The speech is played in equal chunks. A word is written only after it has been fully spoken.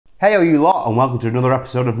Hey you lot, and welcome to another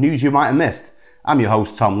episode of News You Might Have Missed. I'm your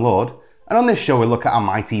host Tom Lord, and on this show we look at a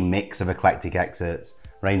mighty mix of eclectic excerpts,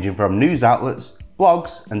 ranging from news outlets,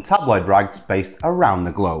 blogs and tabloid rags based around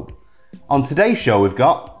the globe. On today's show we've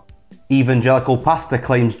got Evangelical pastor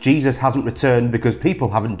claims Jesus hasn't returned because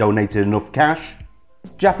people haven't donated enough cash.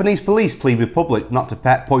 Japanese police plead with public not to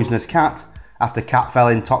pet poisonous cat after cat fell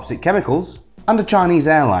in toxic chemicals. And a Chinese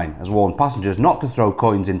airline has warned passengers not to throw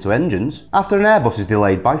coins into engines after an Airbus is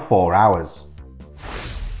delayed by 4 hours.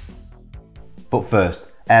 But first,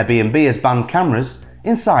 Airbnb has banned cameras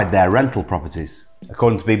inside their rental properties.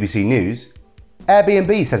 According to BBC News,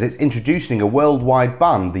 Airbnb says it's introducing a worldwide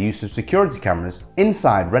ban on the use of security cameras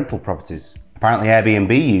inside rental properties. Apparently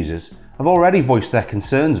Airbnb users have already voiced their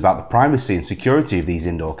concerns about the privacy and security of these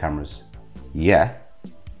indoor cameras. Yeah,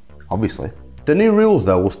 obviously. The new rules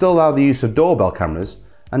though will still allow the use of doorbell cameras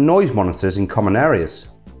and noise monitors in common areas.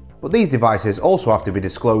 But these devices also have to be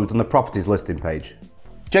disclosed on the property's listing page.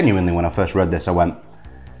 Genuinely, when I first read this I went,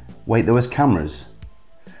 wait, there was cameras?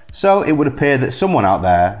 So it would appear that someone out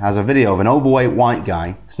there has a video of an overweight white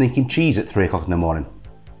guy sneaking cheese at 3 o'clock in the morning.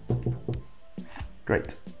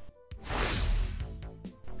 Great.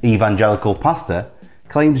 Evangelical pastor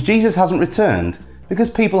claims Jesus hasn't returned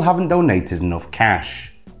because people haven't donated enough cash.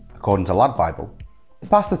 According to Lad Bible, the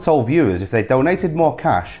pastor told viewers if they donated more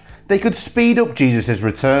cash, they could speed up Jesus'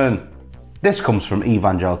 return. This comes from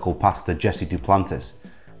evangelical pastor Jesse Duplantis,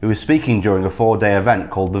 who was speaking during a 4-day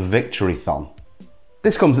event called the Victory-thon.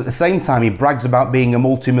 This comes at the same time he brags about being a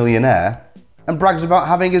multi-millionaire and brags about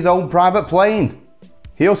having his own private plane.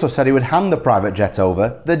 He also said he would hand the private jet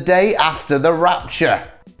over the day after the rapture.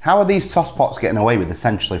 How are these tosspots getting away with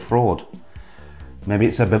essentially fraud? Maybe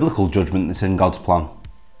it's a biblical judgment that's in God's plan.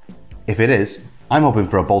 If it is, I'm hoping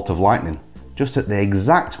for a bolt of lightning, just at the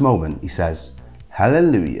exact moment he says,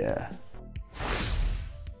 Hallelujah.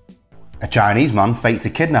 A Chinese man faked a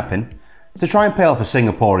kidnapping to try and pay off a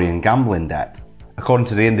Singaporean gambling debt. According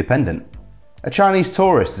to The Independent, a Chinese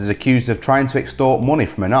tourist is accused of trying to extort money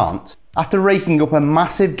from an aunt after raking up a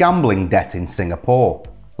massive gambling debt in Singapore.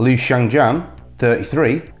 Liu Shangjian,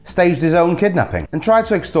 33, staged his own kidnapping and tried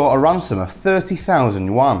to extort a ransom of 30,000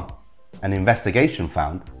 yuan. An investigation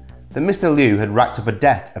found that Mr. Liu had racked up a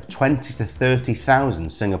debt of 20 to 30,000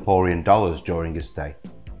 Singaporean dollars during his stay.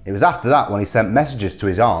 It was after that when he sent messages to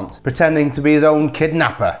his aunt pretending to be his own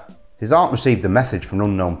kidnapper. His aunt received a message from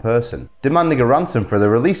an unknown person demanding a ransom for the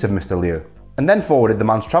release of Mr. Liu and then forwarded the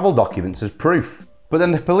man's travel documents as proof. But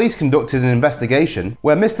then the police conducted an investigation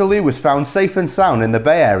where Mr. Liu was found safe and sound in the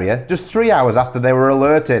Bay Area just 3 hours after they were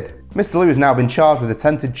alerted. Mr. Liu has now been charged with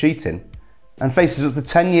attempted cheating and faces up to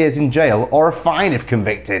 10 years in jail or a fine if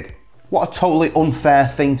convicted. What a totally unfair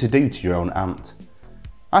thing to do to your own aunt.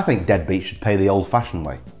 I think deadbeats should pay the old-fashioned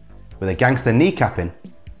way, with a gangster kneecapping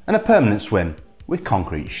and a permanent swim with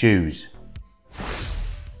concrete shoes.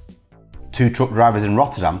 2 truck drivers in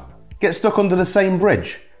Rotterdam get stuck under the same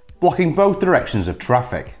bridge, blocking both directions of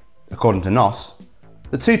traffic. According to NOS,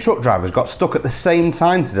 the 2 truck drivers got stuck at the same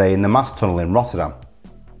time today in the Maas tunnel in Rotterdam.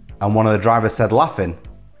 And one of the drivers said laughing,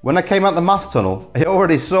 "When I came out the Maas tunnel, I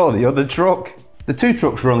already saw the other truck." The 2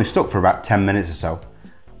 trucks were only stuck for about 10 minutes or so,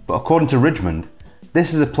 but according to Richmond,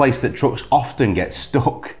 this is a place that trucks often get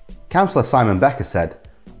stuck. Councillor Simon Becker said,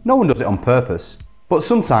 "No one does it on purpose, but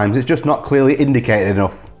sometimes it's just not clearly indicated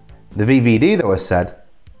enough." The VVD though has said,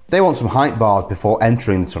 they want some height bars before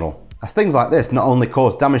entering the tunnel, as things like this not only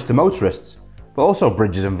cause damage to motorists, but also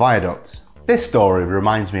bridges and viaducts. This story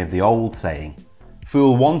reminds me of the old saying,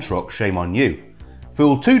 fool 1 truck, shame on you.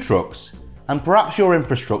 Fool 2 trucks, and perhaps your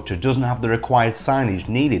infrastructure doesn't have the required signage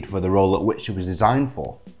needed for the role at which it was designed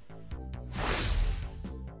for.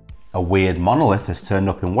 A weird monolith has turned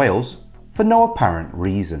up in Wales for no apparent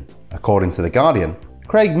reason. According to The Guardian,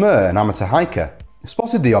 Craig Murr, an amateur hiker,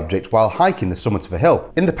 spotted the object while hiking the summit of a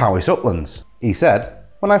hill in the Powys Uplands. He said,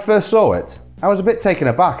 "When I first saw it, I was a bit taken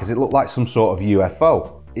aback as it looked like some sort of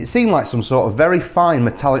UFO. It seemed like some sort of very fine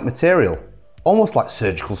metallic material, almost like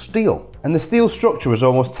surgical steel. And the steel structure was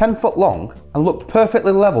almost 10 foot long and looked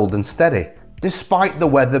perfectly levelled and steady, despite the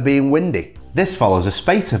weather being windy." This follows a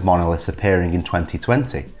spate of monoliths appearing in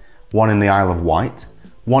 2020, one in the Isle of Wight,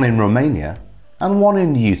 one in Romania, and one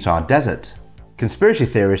in the Utah desert. Conspiracy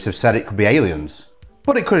theorists have said it could be aliens,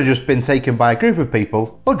 but it could have just been taken by a group of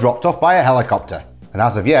people or dropped off by a helicopter. And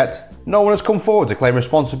as of yet, no one has come forward to claim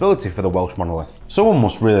responsibility for the Welsh monolith. Someone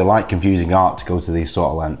must really like confusing art to go to these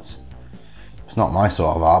sort of lengths. It's not my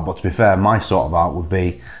sort of art, but to be fair, my sort of art would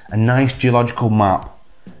be a nice geological map,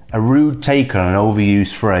 a rude take on an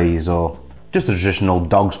overused phrase, or just the traditional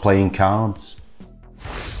dogs playing cards.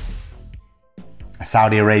 A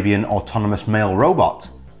Saudi Arabian autonomous male robot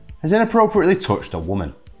has inappropriately touched a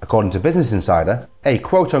woman. According to Business Insider, a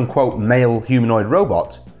quote-unquote male humanoid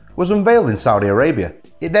robot was unveiled in Saudi Arabia.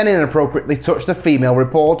 It then inappropriately touched a female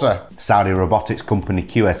reporter. Saudi robotics company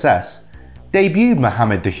QSS debuted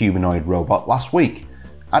Mohammed the humanoid robot last week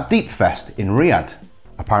at Deepfest in Riyadh.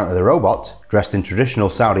 Apparently the robot, dressed in traditional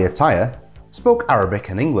Saudi attire, spoke Arabic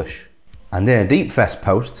and English. And in a Deepfest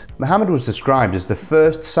post, Mohammed was described as the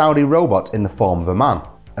first Saudi robot in the form of a man,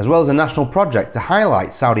 as well as a national project to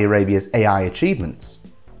highlight Saudi Arabia's AI achievements.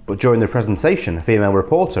 But during the presentation, a female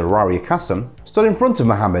reporter, Raria Qasim, stood in front of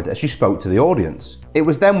Mohammed as she spoke to the audience. It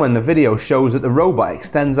was then when the video shows that the robot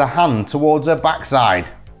extends a hand towards her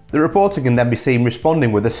backside. The reporter can then be seen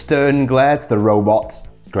responding with a stern glare to the robot.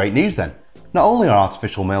 Great news then. Not only are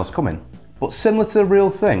artificial males coming, but similar to the real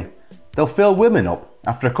thing, they'll fill women up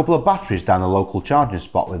after a couple of batteries down the local charging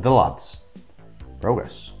spot with the lads.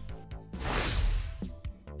 Progress.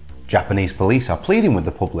 Japanese police are pleading with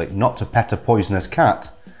the public not to pet a poisonous cat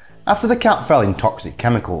after the cat fell in toxic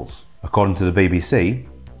chemicals. According to the BBC,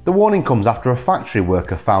 the warning comes after a factory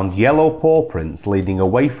worker found yellow paw prints leading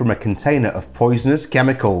away from a container of poisonous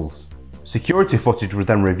chemicals. Security footage was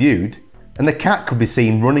then reviewed, and the cat could be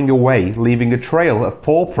seen running away, leaving a trail of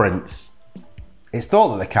paw prints. It's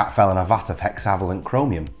thought that the cat fell in a vat of hexavalent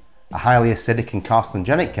chromium, a highly acidic and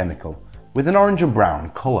carcinogenic chemical with an orange and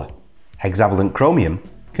brown colour. Hexavalent chromium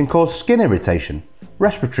can cause skin irritation,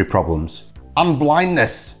 respiratory problems, and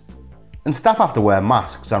blindness. And staff have to wear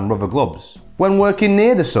masks and rubber gloves when working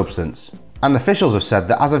near the substance. And officials have said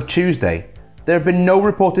that as of Tuesday, there have been no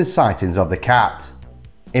reported sightings of the cat.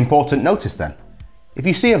 Important notice then, if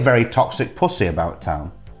you see a very toxic pussy about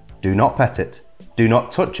town, do not pet it, do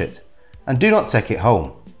not touch it, and do not take it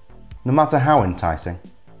home, no matter how enticing.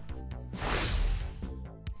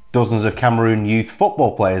 Dozens of Cameroon youth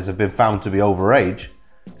football players have been found to be overage,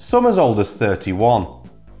 some as old as 31.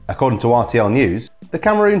 According to RTL News, the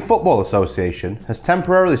Cameroon Football Association has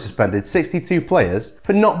temporarily suspended 62 players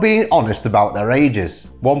for not being honest about their ages.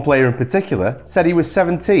 One player in particular said he was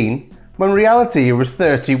 17 when in reality he was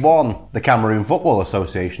 31. The Cameroon Football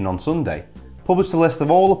Association on Sunday published a list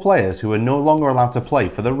of all the players who are no longer allowed to play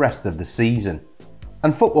for the rest of the season.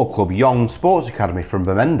 And football club Young Sports Academy from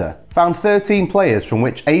Bamenda found 13 players from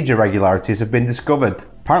which age irregularities have been discovered.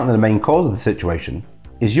 Apparently the main cause of the situation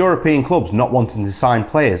is European clubs not wanting to sign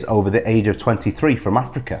players over the age of 23 from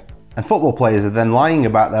Africa. And football players are then lying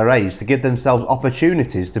about their age to give themselves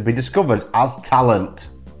opportunities to be discovered as talent.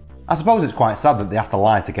 I suppose it's quite sad that they have to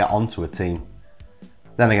lie to get onto a team.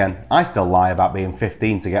 Then again, I still lie about being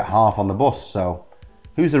 15 to get half on the bus, so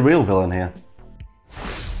who's the real villain here?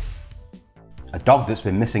 A dog that's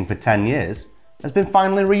been missing for 10 years has been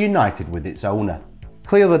finally reunited with its owner.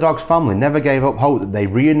 Clearly the dog's family never gave up hope that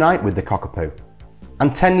they'd reunite with the cockapoo.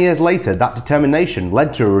 And 10 years later, that determination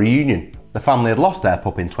led to a reunion. The family had lost their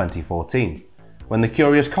pup in 2014, when the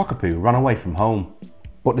curious cockapoo ran away from home.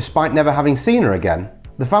 But despite never having seen her again,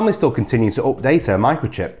 the family still continued to update her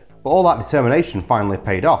microchip. But all that determination finally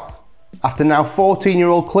paid off, after now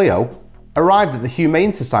 14-year-old Cleo arrived at the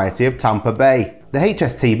Humane Society of Tampa Bay. The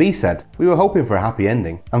HSTB said, "We were hoping for a happy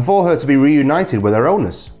ending and for her to be reunited with her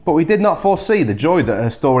owners, but we did not foresee the joy that her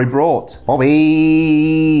story brought."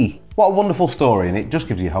 Bobby! What a wonderful story, and it just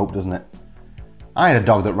gives you hope, doesn't it? I had a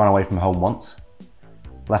dog that ran away from home once.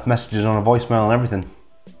 Left messages on a voicemail and everything.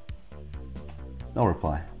 No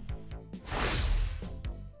reply.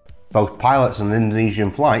 Both pilots on an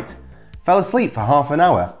Indonesian flight fell asleep for half an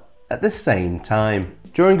hour at the same time.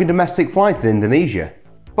 During a domestic flight in Indonesia,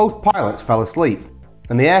 both pilots fell asleep,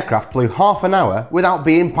 and the aircraft flew half an hour without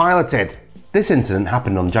being piloted. This incident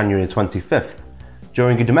happened on January 25th,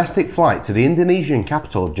 during a domestic flight to the Indonesian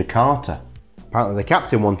capital of Jakarta. Apparently the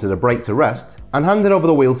captain wanted a break to rest and handed over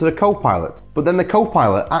the wheel to the co-pilot, but then the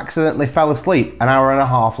co-pilot accidentally fell asleep an hour and a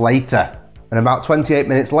half later. And about 28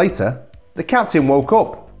 minutes later, the captain woke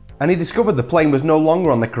up and he discovered the plane was no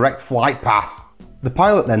longer on the correct flight path. The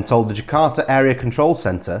pilot then told the Jakarta Area Control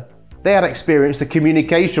Center they had experienced a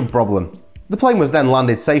communication problem. The plane was then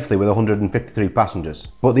landed safely with 153 passengers,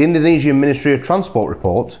 but the Indonesian Ministry of Transport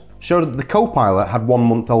report showed that the co-pilot had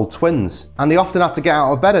 1-month-old twins, and he often had to get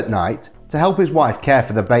out of bed at night to help his wife care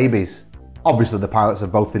for the babies. Obviously the pilots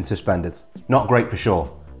have both been suspended. Not great for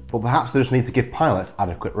sure, but perhaps they just need to give pilots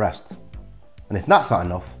adequate rest. And if that's not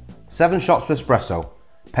enough, 7 shots of espresso,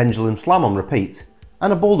 pendulum slam on repeat,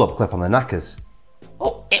 and a bulldog clip on the knackers.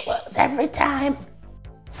 Oh, it works every time.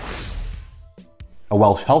 A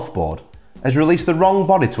Welsh health board has released the wrong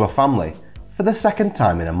body to a family for the second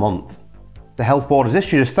time in a month. The health board has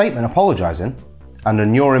issued a statement apologising, and a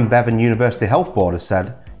Newry University Health Board has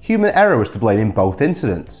said human error was to blame in both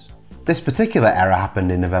incidents. This particular error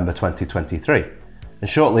happened in November 2023, and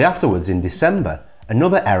shortly afterwards in December,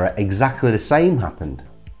 another error exactly the same happened.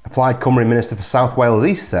 A Plaid Cymru Minister for South Wales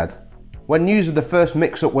East said, "When news of the first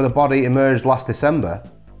mix-up with a body emerged last December,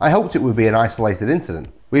 I hoped it would be an isolated incident.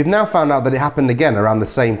 We have now found out that it happened again around the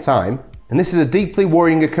same time, and this is a deeply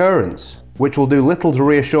worrying occurrence, which will do little to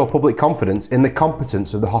reassure public confidence in the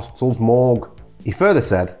competence of the hospital's morgue." He further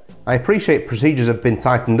said, "I appreciate procedures have been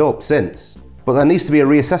tightened up since, but there needs to be a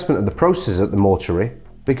reassessment of the processes at the mortuary,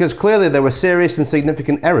 because clearly there were serious and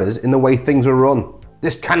significant errors in the way things were run.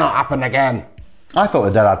 This cannot happen again." I thought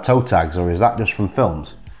the dead had toe tags, or is that just from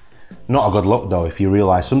films? Not a good look though if you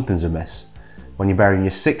realise something's amiss when you're burying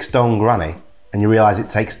your 6-stone granny and you realise it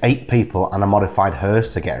takes 8 people and a modified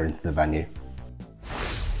hearse to get her into the venue.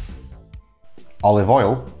 Olive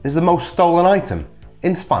oil is the most stolen item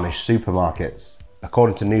in Spanish supermarkets.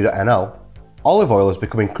 According to new.nl, olive oil has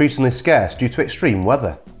become increasingly scarce due to extreme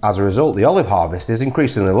weather. As a result, the olive harvest is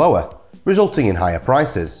increasingly lower, resulting in higher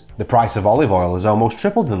prices. The price of olive oil has almost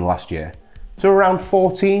tripled in the last year, to around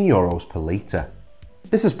 €14 per litre.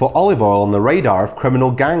 This has put olive oil on the radar of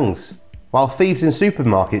criminal gangs. While thieves in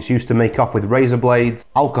supermarkets used to make off with razor blades,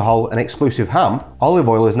 alcohol and exclusive ham, olive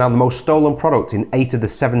oil is now the most stolen product in 8 of the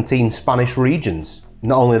 17 Spanish regions.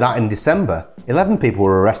 Not only that, in December, 11 people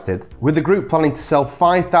were arrested, with the group planning to sell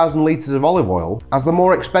 5,000 litres of olive oil as the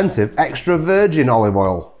more expensive extra virgin olive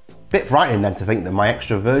oil. Bit frightening then to think that my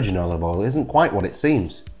extra virgin olive oil isn't quite what it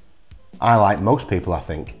seems. I, like most people I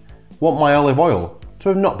think, want my olive oil to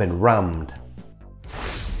have not been rammed.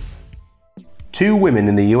 2 women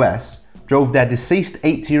in the US drove their deceased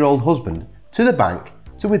 80-year-old husband to the bank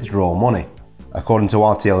to withdraw money. According to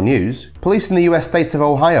RTL News, police in the US state of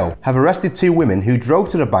Ohio have arrested 2 women who drove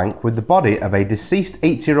to the bank with the body of a deceased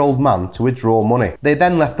 80-year-old man to withdraw money. They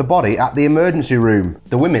then left the body at the emergency room.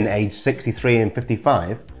 The women, aged 63 and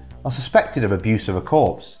 55, are suspected of abuse of a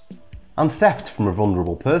corpse and theft from a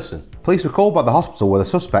vulnerable person. Police were called by the hospital where the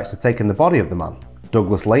suspects had taken the body of the man,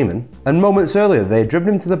 Douglas Lehman, and moments earlier they had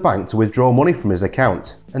driven him to the bank to withdraw money from his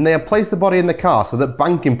account, and they had placed the body in the car so that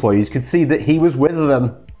bank employees could see that he was with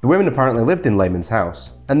them. The women apparently lived in Lehman's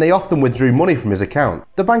house, and they often withdrew money from his account.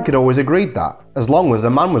 The bank had always agreed that, as long as the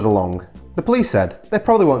man was along. The police said they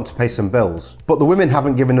probably wanted to pay some bills, but the women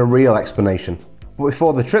haven't given a real explanation. But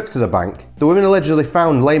before the trip to the bank, the women allegedly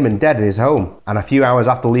found Lehman dead in his home, and a few hours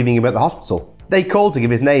after leaving him at the hospital, they called to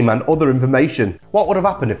give his name and other information. What would have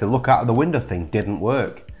happened if the look out of the window thing didn't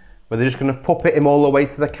work? Were they just going to puppet him all the way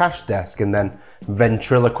to the cash desk and then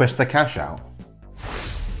ventriloquist the cash out?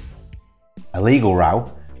 A legal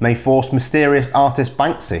row may force mysterious artist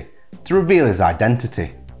Banksy to reveal his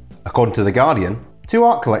identity. According to The Guardian, 2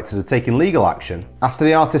 art collectors are taking legal action after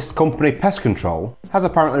the artist's company Pest Control has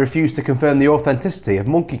apparently refused to confirm the authenticity of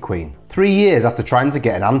Monkey Queen. 3 years after trying to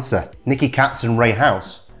get an answer, Nicky Katz and Ray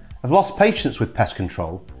House have lost patience with Pest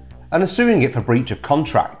Control and are suing it for breach of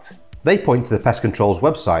contract. They point to the Pest Control's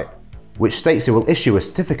website, which states it will issue a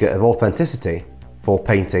certificate of authenticity for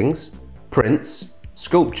paintings, prints,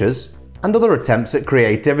 sculptures, and other attempts at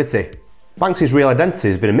creativity. Banksy's real identity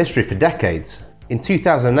has been a mystery for decades. In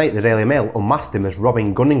 2008, the Daily Mail unmasked him as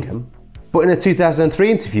Robin Gunningham, but in a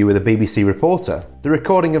 2003 interview with a BBC reporter, the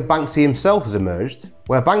recording of Banksy himself has emerged,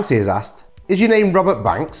 where Banksy is asked, "Is your name Robert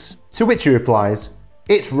Banks?" To which he replies,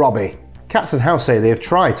 "It's Robbie." Katz and House say they have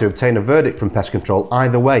tried to obtain a verdict from Pest Control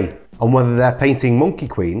either way on whether their painting Monkey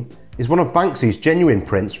Queen is one of Banksy's genuine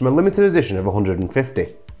prints from a limited edition of 150.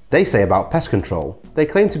 They say about Pest Control, they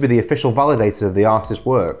claim to be the official validators of the artist's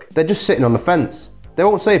work. They're just sitting on the fence. They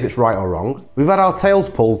won't say if it's right or wrong. We've had our tails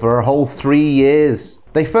pulled for a whole 3 years.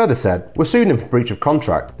 They further said, "We're suing him for breach of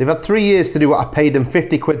contract. They've had 3 years to do what I paid them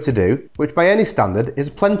 50 quid to do, which by any standard is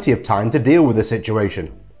plenty of time to deal with the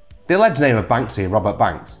situation." The alleged name of Banksy, Robert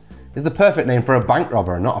Banks, is the perfect name for a bank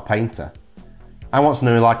robber and not a painter. I once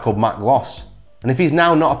knew a lad called Matt Gloss, and if he's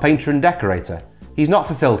now not a painter and decorator, he's not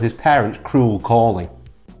fulfilled his parents' cruel calling.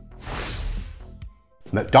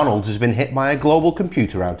 McDonald's has been hit by a global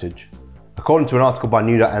computer outage. According to an article by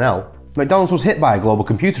new.nl, McDonald's was hit by a global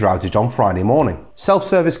computer outage on Friday morning.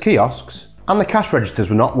 Self-service kiosks and the cash registers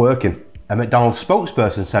were not working. A McDonald's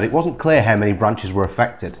spokesperson said it wasn't clear how many branches were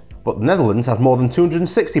affected, but the Netherlands has more than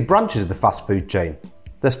 260 branches of the fast food chain.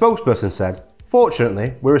 The spokesperson said,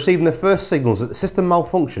 "Fortunately, we're receiving the first signals that the system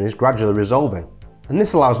malfunction is gradually resolving, and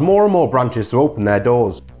this allows more and more branches to open their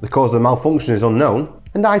doors. The cause of the malfunction is unknown,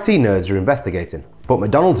 and IT nerds are investigating." But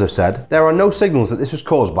McDonald's have said there are no signals that this was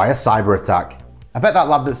caused by a cyber attack. I bet that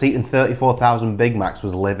lad that's eaten 34,000 Big Macs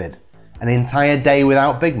was livid. An entire day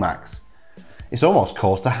without Big Macs. It's almost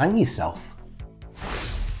cause to hang yourself.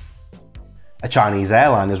 A Chinese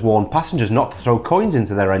airline has warned passengers not to throw coins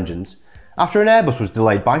into their engines after an Airbus was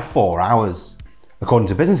delayed by 4 hours. According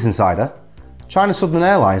to Business Insider, China Southern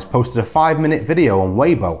Airlines posted a 5-minute video on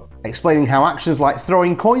Weibo explaining how actions like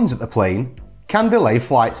throwing coins at the plane can delay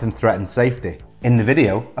flights and threaten safety. In the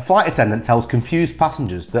video, a flight attendant tells confused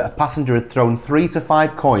passengers that a passenger had thrown 3 to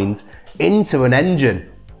 5 coins into an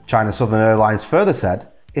engine. China Southern Airlines further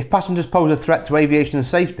said, if passengers pose a threat to aviation and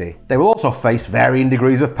safety, they will also face varying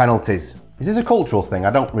degrees of penalties. Is this a cultural thing? I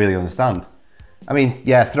don't really understand. I mean,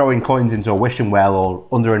 yeah, throwing coins into a wishing well or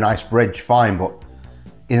under a nice bridge, fine, but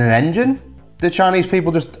in an engine? Did Chinese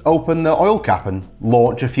people just open the oil cap and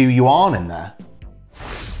launch a few yuan in there?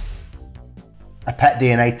 A pet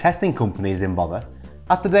DNA testing company is in bother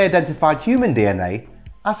after they identified human DNA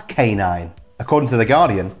as canine. According to The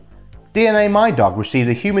Guardian, DNA My Dog received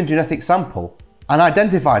a human genetic sample and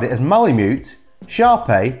identified it as Malamute,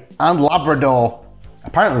 Shar-Pei and Labrador.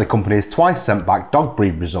 Apparently the company has twice sent back dog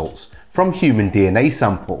breed results from human DNA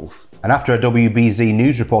samples. And after a WBZ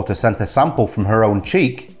news reporter sent a sample from her own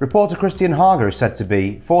cheek, reporter Christian Hager is said to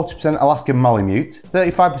be 40% Alaskan Malamute,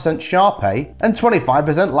 35% Shar-Pei and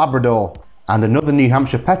 25% Labrador. And another New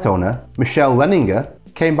Hampshire pet owner, Michelle Leninger,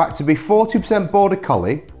 came back to be 40% Border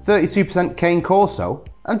Collie, 32% Cane Corso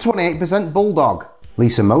and 28% Bulldog.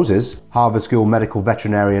 Lisa Moses, Harvard School medical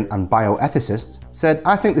veterinarian and bioethicist, said,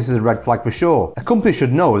 I think this is a red flag for sure. A company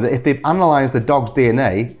should know that if they've analysed a dog's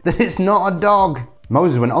DNA, that it's not a dog.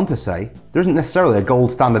 Moses went on to say, there isn't necessarily a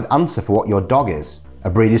gold standard answer for what your dog is. A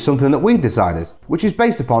breed is something that we've decided, which is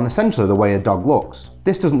based upon essentially the way a dog looks.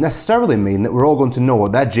 This doesn't necessarily mean that we're all going to know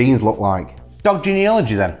what their genes look like. Dog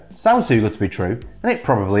genealogy then. Sounds too good to be true, and it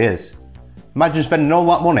probably is. Imagine spending all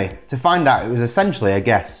that money to find out it was essentially a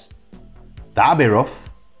guess. That'd be rough.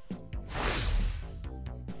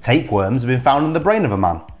 Tapeworms have been found in the brain of a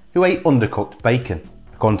man who ate undercooked bacon.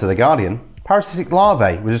 According to The Guardian, parasitic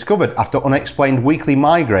larvae was discovered after unexplained weekly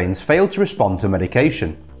migraines failed to respond to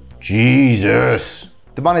medication. Jesus!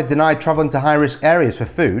 The man had denied travelling to high-risk areas for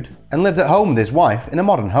food and lived at home with his wife in a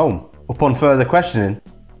modern home. Upon further questioning,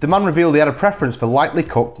 the man revealed he had a preference for lightly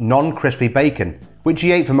cooked, non-crispy bacon, which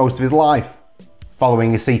he ate for most of his life.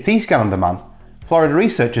 Following a CT scan of the man, Florida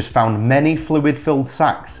researchers found many fluid-filled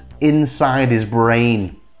sacs inside his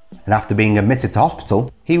brain. And after being admitted to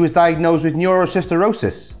hospital, he was diagnosed with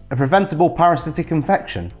neurocysticercosis, a preventable parasitic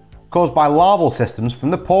infection caused by larval systems from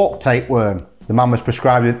the pork tapeworm. The man was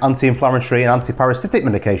prescribed with anti-inflammatory and anti-parasitic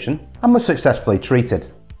medication and was successfully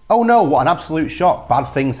treated. Oh no, what an absolute shock.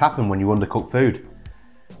 Bad things happen when you undercook food.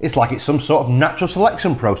 It's like it's some sort of natural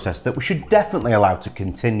selection process that we should definitely allow to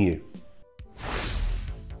continue.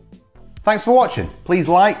 Thanks for watching. Please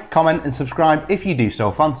like, comment and subscribe if you do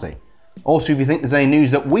so fancy. Also, if you think there's any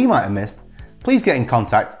news that we might have missed, please get in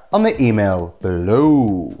contact on the email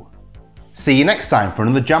below. See you next time for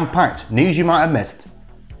another jam-packed news you might have missed.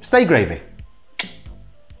 Stay gravy.